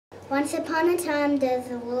Once upon a time, there's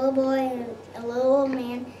a little boy, and a little old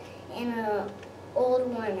man, and an old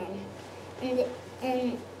woman.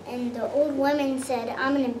 And the old woman said,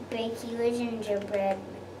 "I'm going to bake you a gingerbread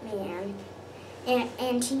man."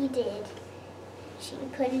 And she did. She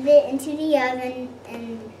put it into the oven,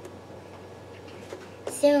 and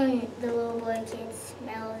soon the little boy could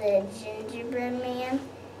smell the gingerbread man.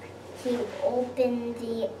 He opened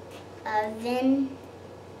the oven.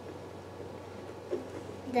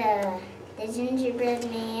 The gingerbread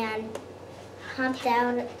man hopped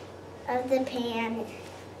out of the pan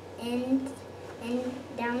and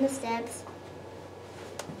down the steps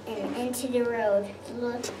and into the road.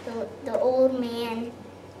 The old man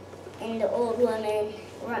and the old woman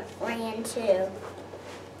ran too.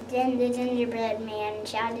 Then the gingerbread man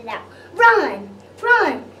shouted out, "Run!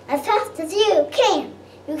 Run! As fast as you can!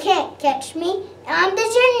 You can't catch me! I'm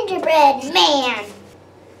the gingerbread man!"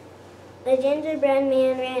 The gingerbread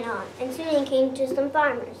man ran on, and soon he came to some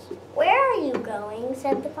farmers. "Where are you going?"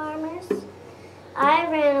 said the farmers. "I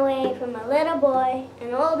ran away from a little boy,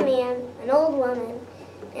 an old man, an old woman,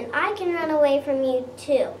 and I can run away from you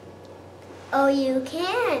too." "Oh, you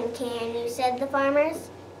can you?" said the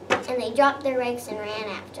farmers, and they dropped their rakes and ran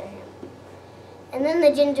after him. And then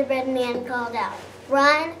the gingerbread man called out,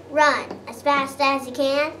 "Run, run, as fast as you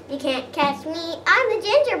can. You can't catch me, I'm the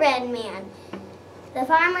gingerbread man." The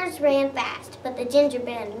farmers ran fast, but the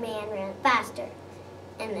gingerbread man ran faster,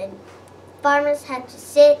 and the farmers had to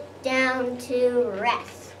sit down to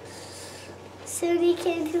rest. Soon he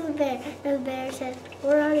came to the bear. The bear said,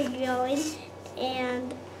 "Where are you going?"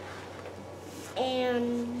 And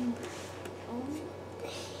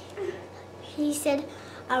he said,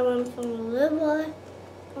 "I run from a little boy,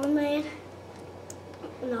 old man,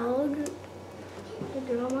 an old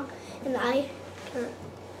grandma,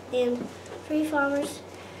 and 3 farmers,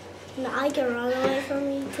 and I can run away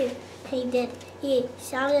from you too." He did. He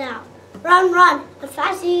shouted out, "Run, run, as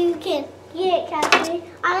fast as you can. You can't catch me.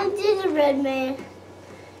 I'm the gingerbread man."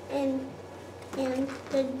 And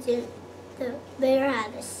the bear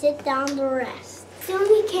had to sit down to rest. Soon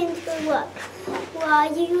he came to the wood. "Where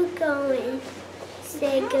are you going?"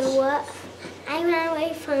 said the wood. "I ran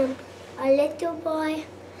away from a little boy,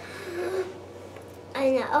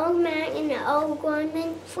 and an old man, and an old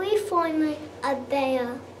woman. We formed a bear,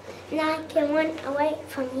 and I can run away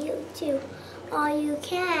from you too." "Oh, you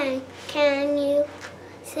can you?"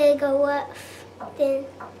 said the wolf. Then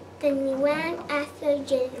he ran after the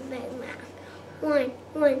gingerbread man.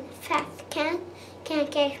 Run, fast, can't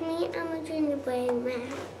catch me, I'm a gingerbread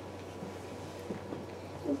man."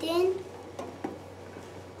 Then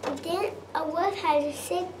a wolf had to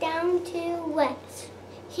sit down to rest.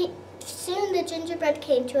 Soon the gingerbread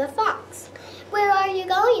came to a fox. "Where are you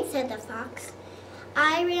going?" said the fox.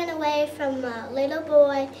 "I ran away from a little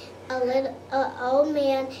boy, an old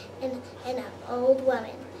man, and an old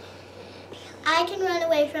woman. I can run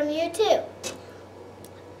away from you too."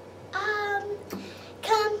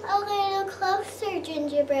 Come a little closer,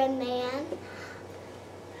 gingerbread man."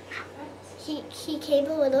 He came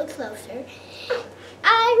a little closer.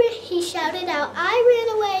 He shouted out, "I ran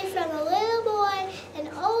away from a little boy, an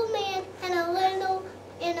old man, and a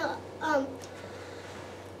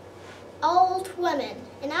old woman,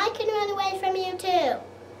 and I can run away from you too."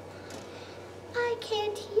 "I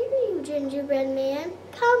can't hear you, gingerbread man.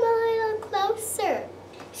 Come a little closer."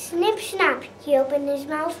 Snip, snap, he opened his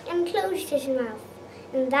mouth and closed his mouth.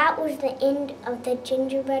 And that was the end of the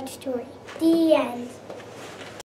gingerbread story. The end.